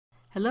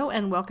Hello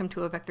and welcome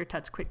to a Vector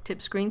Tuts Quick Tip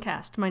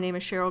screencast. My name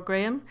is Cheryl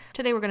Graham.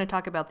 Today we're going to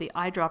talk about the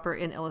eyedropper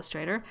in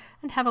Illustrator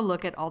and have a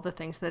look at all the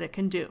things that it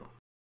can do.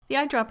 The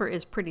eyedropper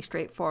is pretty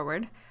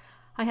straightforward.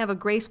 I have a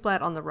gray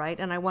splat on the right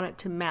and I want it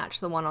to match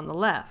the one on the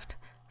left.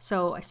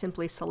 So I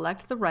simply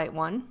select the right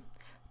one,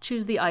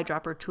 choose the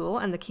eyedropper tool,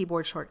 and the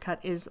keyboard shortcut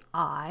is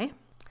I,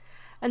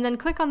 and then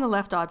click on the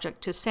left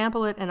object to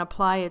sample it and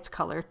apply its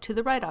color to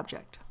the right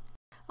object.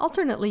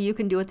 Alternately, you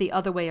can do it the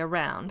other way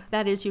around.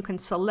 That is, you can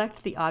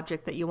select the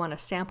object that you want to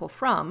sample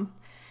from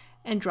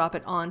and drop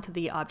it onto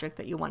the object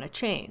that you want to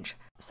change.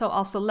 So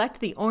I'll select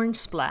the orange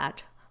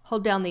splat,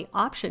 hold down the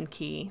Option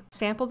key,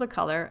 sample the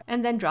color,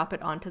 and then drop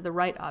it onto the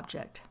right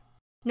object.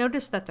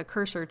 Notice that the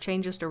cursor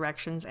changes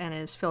directions and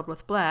is filled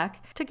with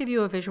black to give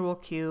you a visual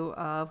cue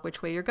of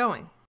which way you're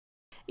going.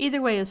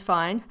 Either way is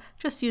fine,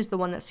 just use the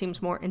one that seems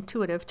more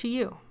intuitive to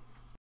you.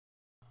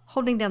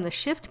 Holding down the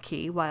Shift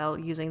key while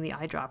using the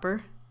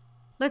eyedropper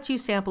lets you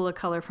sample a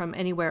color from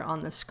anywhere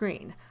on the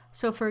screen.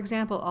 So for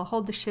example, I'll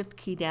hold the Shift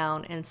key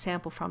down and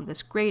sample from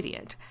this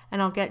gradient,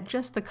 and I'll get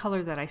just the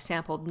color that I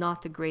sampled,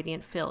 not the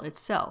gradient fill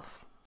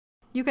itself.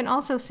 You can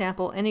also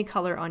sample any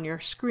color on your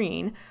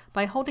screen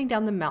by holding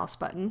down the mouse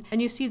button,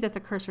 and you see that the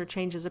cursor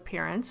changes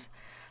appearance.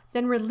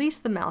 Then release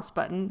the mouse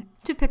button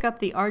to pick up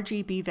the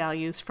RGB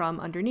values from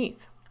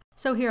underneath.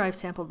 So here I've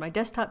sampled my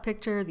desktop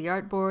picture, the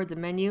artboard, the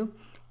menu,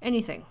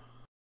 anything.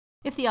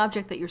 If the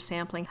object that you're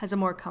sampling has a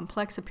more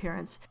complex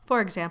appearance,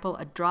 for example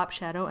a drop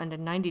shadow and a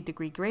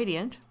 90-degree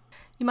gradient,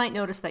 you might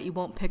notice that you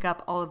won't pick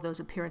up all of those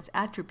appearance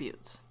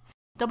attributes.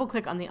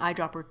 Double-click on the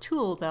eyedropper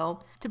tool,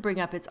 though, to bring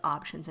up its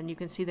options, and you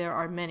can see there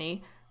are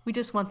many. We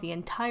just want the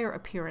entire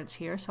appearance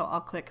here, so I'll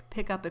click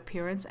Pick Up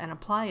Appearance and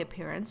Apply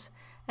Appearance,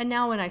 and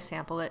now when I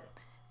sample it,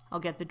 I'll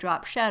get the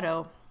drop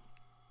shadow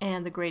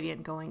and the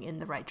gradient going in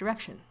the right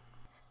direction.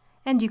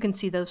 And you can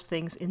see those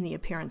things in the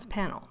Appearance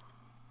panel.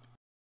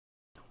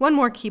 One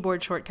more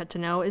keyboard shortcut to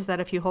know is that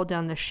if you hold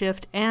down the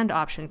Shift and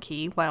Option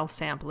key while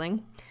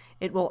sampling,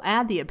 it will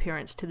add the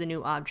appearance to the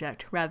new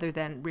object rather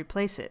than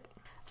replace it.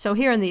 So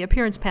here in the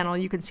Appearance panel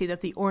you can see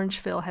that the orange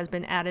fill has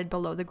been added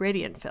below the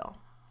gradient fill.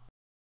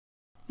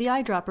 The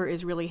eyedropper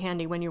is really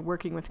handy when you're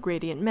working with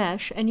gradient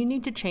mesh and you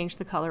need to change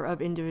the color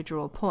of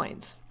individual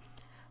points.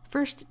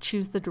 First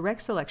choose the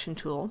Direct Selection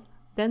tool,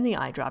 then the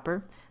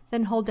eyedropper,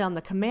 then hold down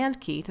the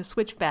Command key to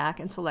switch back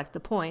and select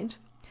the point.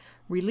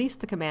 Release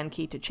the Command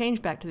key to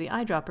change back to the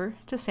eyedropper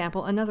to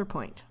sample another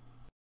point.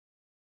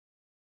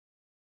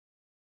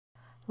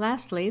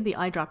 Lastly, the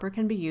eyedropper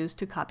can be used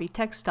to copy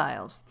text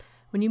styles.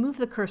 When you move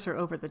the cursor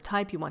over the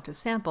type you want to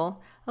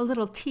sample, a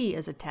little T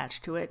is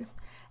attached to it,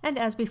 and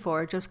as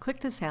before, just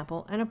click to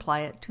sample and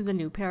apply it to the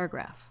new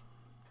paragraph.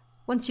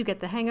 Once you get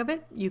the hang of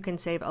it, you can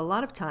save a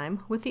lot of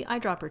time with the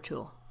eyedropper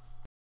tool.